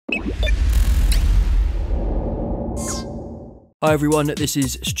Hi everyone, this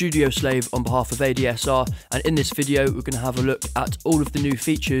is Studio Slave on behalf of ADSR, and in this video we're going to have a look at all of the new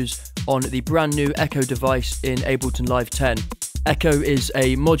features on the brand new Echo device in Ableton Live 10. Echo is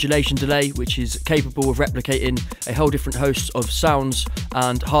a modulation delay which is capable of replicating a whole different host of sounds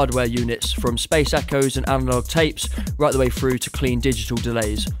and hardware units, from space echoes and analog tapes right the way through to clean digital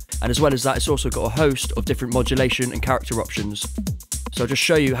delays. And as well as that, it's also got a host of different modulation and character options. So I'll just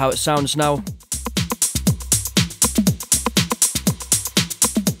show you how it sounds now.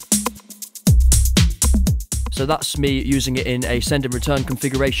 So that's me using it in a send and return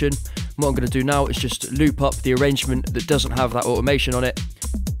configuration. What I'm going to do now is just loop up the arrangement that doesn't have that automation on it,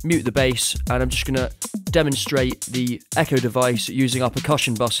 mute the bass, and I'm just going to demonstrate the Echo device using our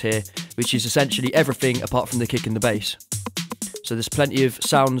percussion bus here, which is essentially everything apart from the kick and the bass. So there's plenty of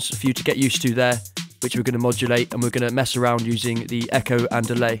sounds for you to get used to there, which we're going to modulate, and we're going to mess around using the echo and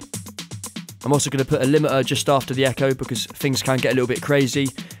delay. I'm also going to put a limiter just after the echo because things can get a little bit crazy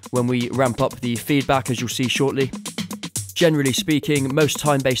when we ramp up the feedback, as you'll see shortly. Generally speaking, most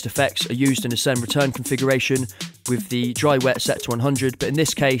time-based effects are used in a send-return configuration with the dry-wet set to 100, but in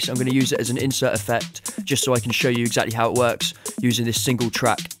this case I'm going to use it as an insert effect just so I can show you exactly how it works using this single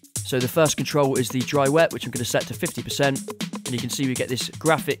track. So the first control is the dry-wet, which I'm going to set to 50%, and you can see we get this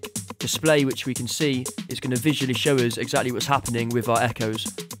graphic display which we can see is going to visually show us exactly what's happening with our echoes.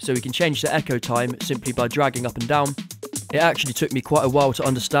 So we can change the echo time simply by dragging up and down. It actually took me quite a while to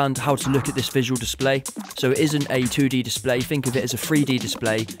understand how to look at this visual display. So it isn't a 2D display, think of it as a 3D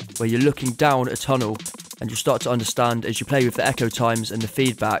display where you're looking down a tunnel, and you'll start to understand as you play with the echo times and the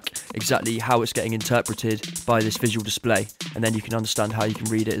feedback exactly how it's getting interpreted by this visual display, and then you can understand how you can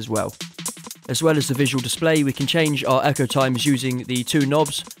read it as well. As well as the visual display, we can change our echo times using the two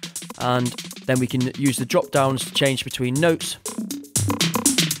knobs, and then we can use the drop downs to change between notes,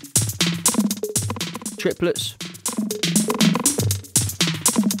 triplets,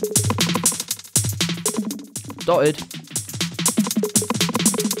 dotted,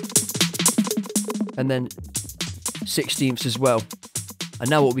 and then 16ths as well. And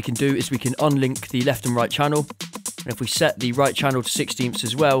now what we can do is we can unlink the left and right channel, and if we set the right channel to 16ths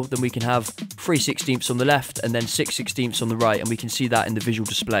as well, then we can have 3 16ths on the left and then 6 16ths on the right, and we can see that in the visual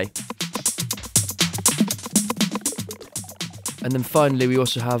display. And then finally we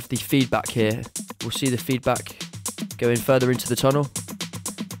also have the feedback here. We'll see the feedback going further into the tunnel,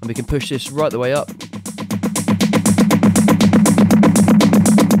 and we can push this right the way up.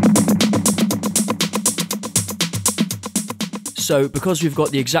 So because we've got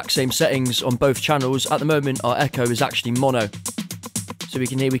the exact same settings on both channels, at the moment our echo is actually mono. So we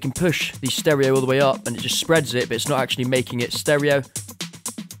can hear we can push the stereo all the way up and it just spreads it, but it's not actually making it stereo.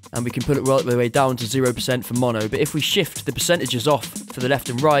 And we can put it right the way down to 0% for mono. But if we shift the percentages off to the left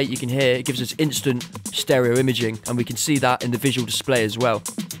and right, you can hear it gives us instant stereo imaging, and we can see that in the visual display as well.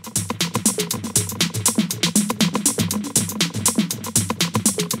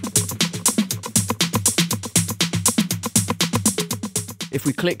 If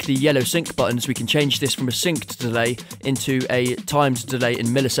we click the yellow sync buttons, we can change this from a synced delay into a timed delay in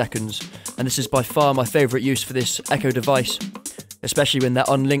milliseconds. And this is by far my favourite use for this Echo device, especially when they're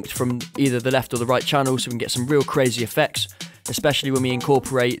unlinked from either the left or the right channel, so we can get some real crazy effects, especially when we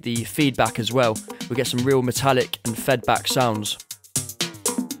incorporate the feedback as well. We get some real metallic and fed back sounds.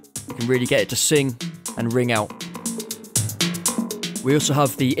 We can really get it to sing and ring out. We also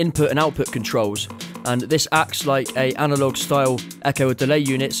have the input and output controls, and this acts like an analog style echo delay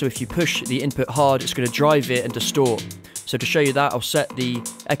unit, so if you push the input hard it's going to drive it and distort. So to show you that, I'll set the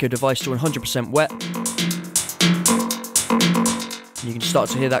Echo device to 100% wet, and you can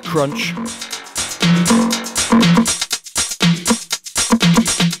start to hear that crunch.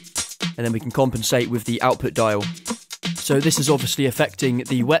 And then we can compensate with the output dial. So this is obviously affecting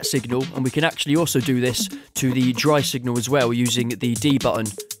the wet signal, and we can actually also do this to the dry signal as well using the D button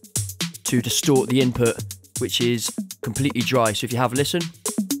to distort the input, which is completely dry. So if you have a listen,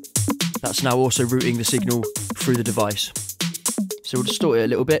 that's now also routing the signal through the device. So we'll distort it a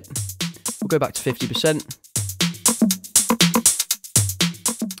little bit. We'll go back to 50%.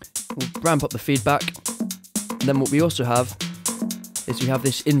 We'll ramp up the feedback. And then what we also have is we have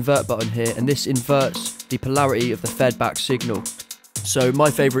this invert button here, and this inverts the polarity of the fed back signal. So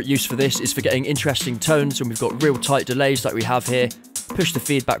my favourite use for this is for getting interesting tones when we've got real tight delays like we have here. Push the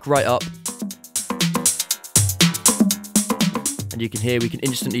feedback right up, and you can hear we can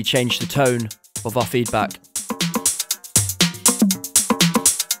instantly change the tone of our feedback.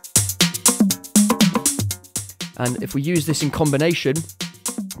 And if we use this in combination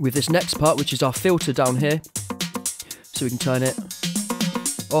with this next part, which is our filter down here, so we can turn it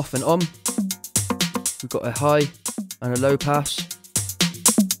off and on. We've got a high and a low pass.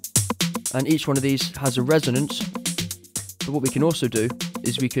 And each one of these has a resonance. But what we can also do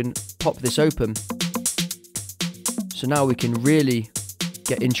is we can pop this open. So now we can really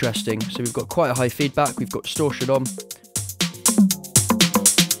get interesting. So we've got quite a high feedback, we've got distortion on.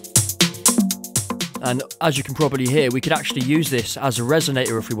 And as you can probably hear, we could actually use this as a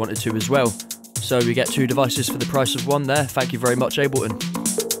resonator if we wanted to as well. So we get 2 devices for the price of 1 there. Thank you very much, Ableton.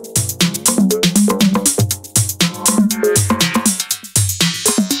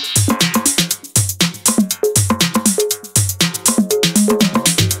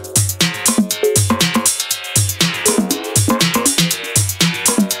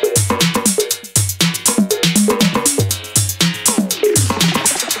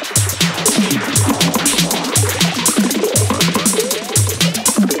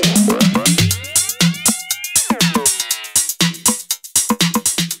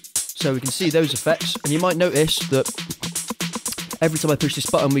 So we can see those effects, and you might notice that every time I push this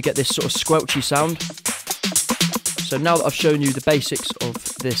button we get this sort of squelchy sound. So now that I've shown you the basics of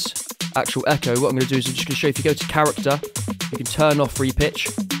this actual echo, what I'm going to do is I'm just going to show you, if you go to character, you can turn off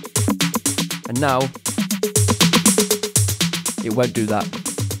repitch, and now it won't do that.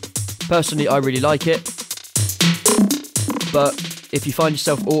 Personally, I really like it, but if you find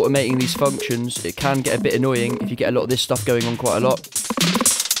yourself automating these functions, it can get a bit annoying if you get a lot of this stuff going on quite a lot.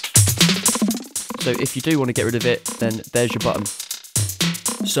 So if you do want to get rid of it, then there's your button.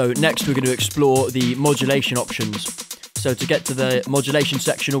 So next we're going to explore the modulation options. So to get to the modulation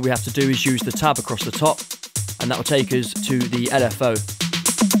section, all we have to do is use the tab across the top, and that will take us to the LFO.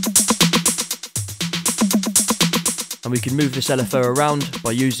 And we can move this LFO around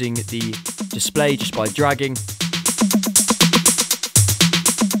by using the display, just by dragging.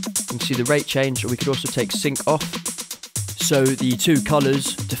 You can see the rate change, or we could also take sync off. So the 2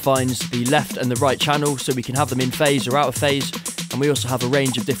 colours defines the left and the right channel, so we can have them in phase or out of phase, and we also have a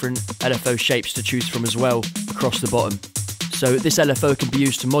range of different LFO shapes to choose from as well across the bottom. So this LFO can be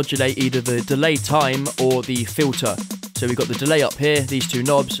used to modulate either the delay time or the filter. So we've got the delay up here, these 2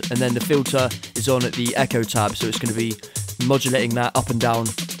 knobs, and then the filter is on at the echo tab, so it's going to be modulating that up and down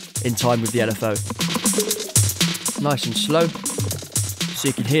in time with the LFO. Nice and slow. So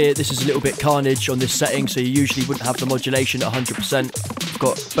you can hear this is a little bit carnage on this setting, so you usually wouldn't have the modulation at 100%. We've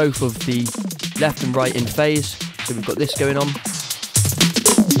got both of the left and right in phase, so we've got this going on.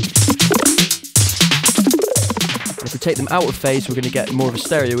 And if we take them out of phase, we're going to get more of a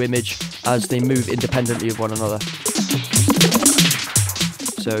stereo image as they move independently of one another.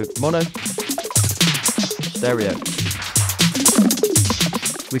 So mono, stereo.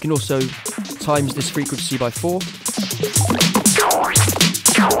 We can also times this frequency by 4.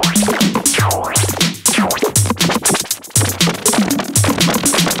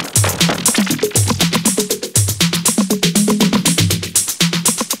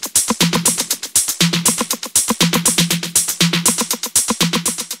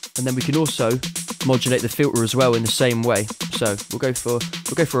 And then we can also modulate the filter as well in the same way. So we'll go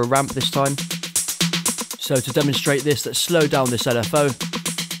for a ramp this time. So to demonstrate this, let's slow down this LFO.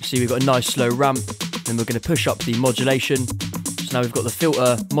 You see we've got a nice slow ramp. Then we're going to push up the modulation. So now we've got the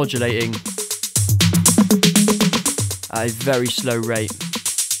filter modulating at a very slow rate.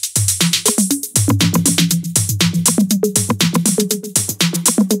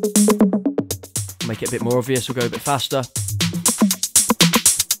 Make it a bit more obvious, we'll go a bit faster.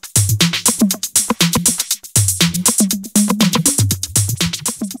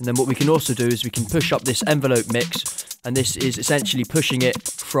 And then what we can also do is we can push up this envelope mix, and this is essentially pushing it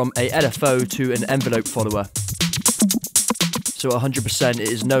from a LFO to an envelope follower. So 100% it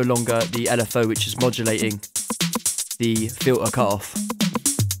is no longer the LFO which is modulating the filter cutoff.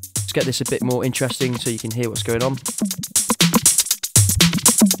 Let's get this a bit more interesting so you can hear what's going on.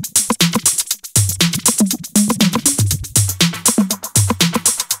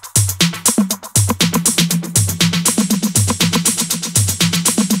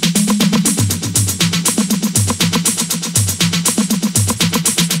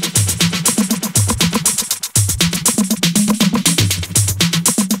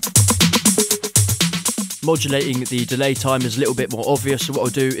 Modulating the delay time is a little bit more obvious, so what I'll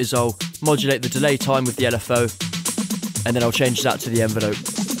do is I'll modulate the delay time with the LFO, and then I'll change that to the envelope.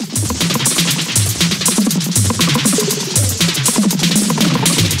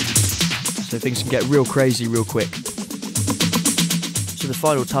 So things can get real crazy real quick. So the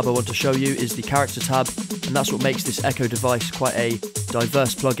final tab I want to show you is the character tab, and that's what makes this Echo device quite a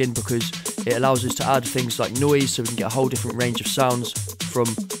diverse plugin, because it allows us to add things like noise, so we can get a whole different range of sounds from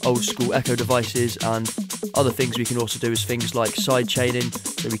old school Echo devices, and Other things we can also do is things like side chaining,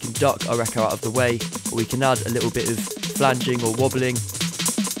 so we can duck our echo out of the way, or we can add a little bit of flanging or wobbling,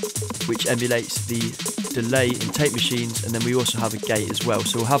 which emulates the delay in tape machines, and then we also have a gate as well.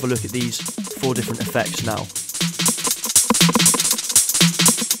 So we'll have a look at these 4 different effects now.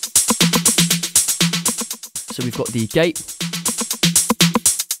 So we've got the gate,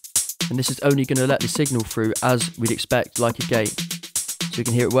 and this is only going to let the signal through as we'd expect, like a gate. So you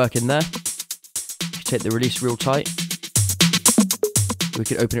can hear it working there. If you take the release real tight, we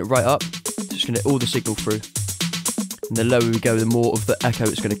can open it right up. So it's going to let all the signal through. And the lower we go, the more of the echo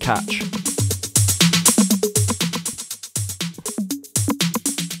it's going to catch.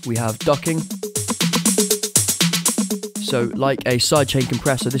 We have ducking. So like a sidechain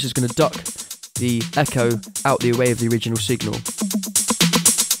compressor, this is going to duck the echo out the way of the original signal.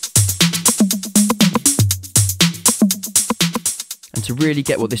 And to really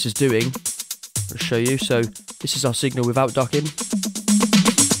get what this is doing, I'll show you. So this is our signal without ducking.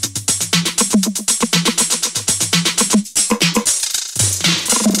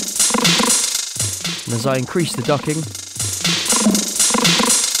 And as I increase the ducking,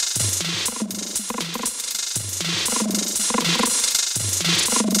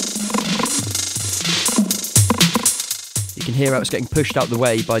 you can hear how it's getting pushed out the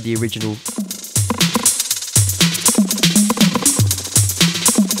way by the original.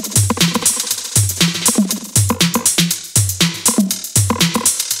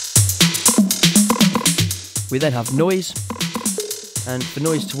 We then have noise, and for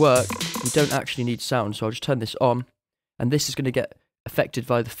noise to work, we don't actually need sound, so I'll just turn this on, and this is going to get affected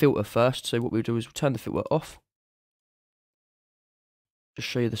by the filter first. So what we'll do is we'll turn the filter off. Just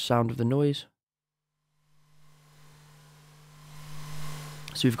show you the sound of the noise.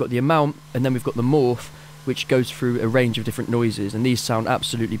 So we've got the amount, and then we've got the morph, which goes through a range of different noises, and these sound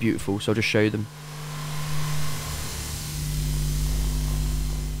absolutely beautiful, so I'll just show you them.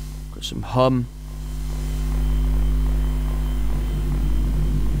 Got some hum.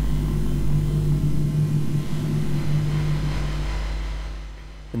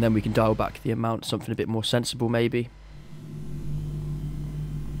 And then we can dial back the amount, something a bit more sensible maybe.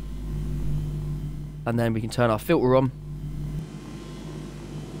 And then we can turn our filter on.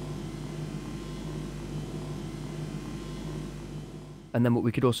 And then what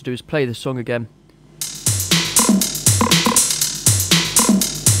we could also do is play the song again.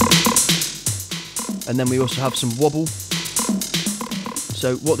 And then we also have some wobble.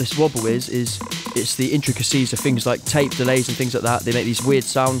 So what this wobble is it's the intricacies of things like tape delays and things like that. They make these weird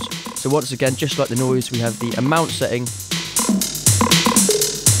sounds. So once again, just like the noise, we have the amount setting,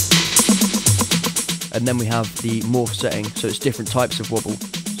 and then we have the morph setting. So it's different types of wobble.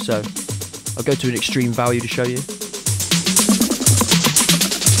 So I'll go to an extreme value to show you.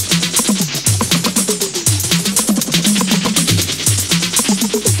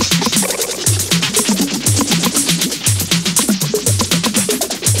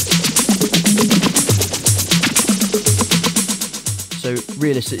 So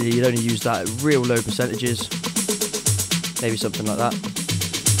realistically, you'd only use that at real low percentages, maybe something like that,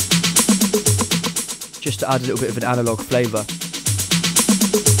 just to add a little bit of an analog flavour.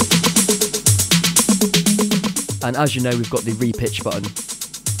 And as you know, we've got the repitch button,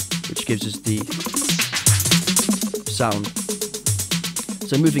 which gives us the sound.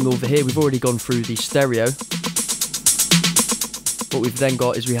 So moving over here, we've already gone through the stereo. What we've then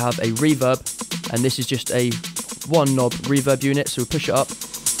got is we have a reverb, and this is just a 1 knob reverb unit, so we push it up,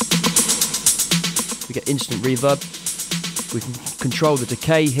 we get instant reverb. We can control the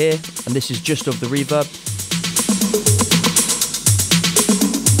decay here, and this is just of the reverb.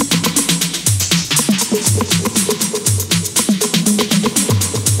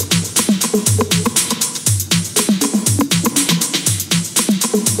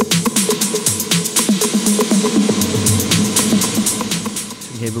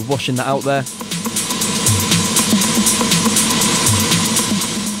 So here we're washing that out there.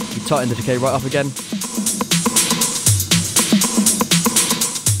 Tighten the decay right up again,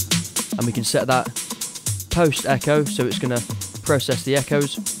 and we can set that post echo, so it's going to process the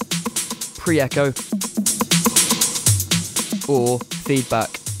echoes, pre-echo, or feedback.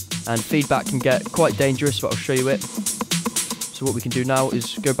 And feedback can get quite dangerous, but I'll show you it. So what we can do now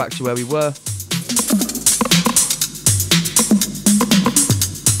is go back to where we were.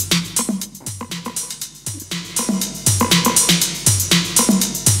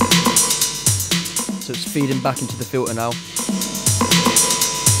 So it's feeding back into the filter now.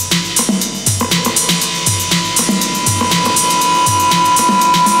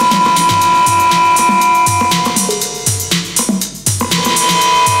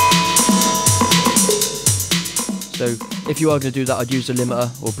 If you are going to do that, I'd use a limiter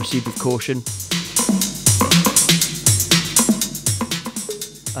or proceed with caution.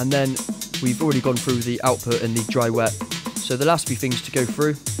 And then we've already gone through the output and the dry wet. So the last few things to go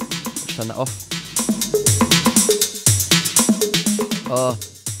through, let's turn that off, are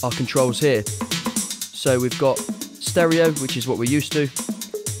our controls here. So we've got stereo, which is what we're used to,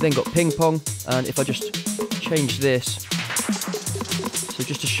 then got ping pong, and if I just change this, so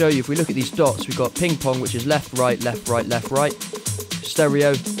just to show you, if we look at these dots, we've got ping pong, which is left, right, left, right, left, right.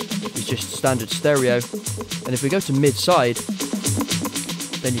 Stereo is just standard stereo, and if we go to mid side,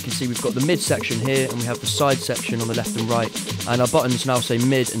 then you can see we've got the mid section here and we have the side section on the left and right, and our buttons now say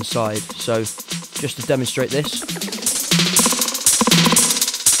mid and side. So just to demonstrate this,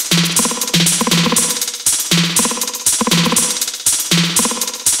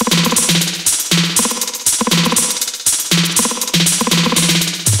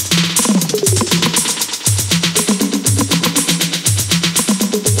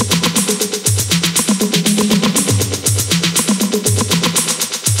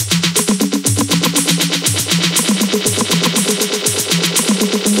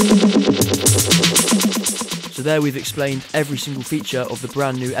 so there we've explained every single feature of the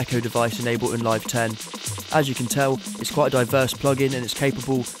brand new Echo device in Ableton Live 10. As you can tell, it's quite a diverse plugin and it's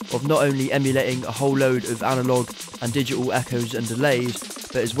capable of not only emulating a whole load of analog and digital echoes and delays,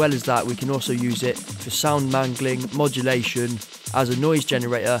 but as well as that we can also use it for sound mangling, modulation, as a noise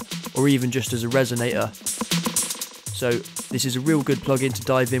generator, or even just as a resonator. So this is a real good plugin to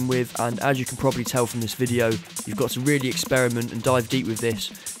dive in with, and as you can probably tell from this video, you've got to really experiment and dive deep with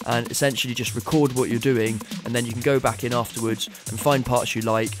this and essentially just record what you're doing, and then you can go back in afterwards and find parts you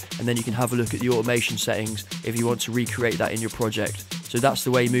like, and then you can have a look at the automation settings if you want to recreate that in your project. So that's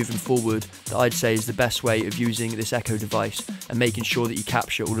the way moving forward that I'd say is the best way of using this Echo device and making sure that you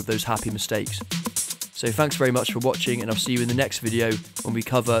capture all of those happy mistakes. So thanks very much for watching, and I'll see you in the next video when we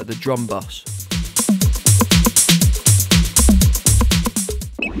cover the drum bus.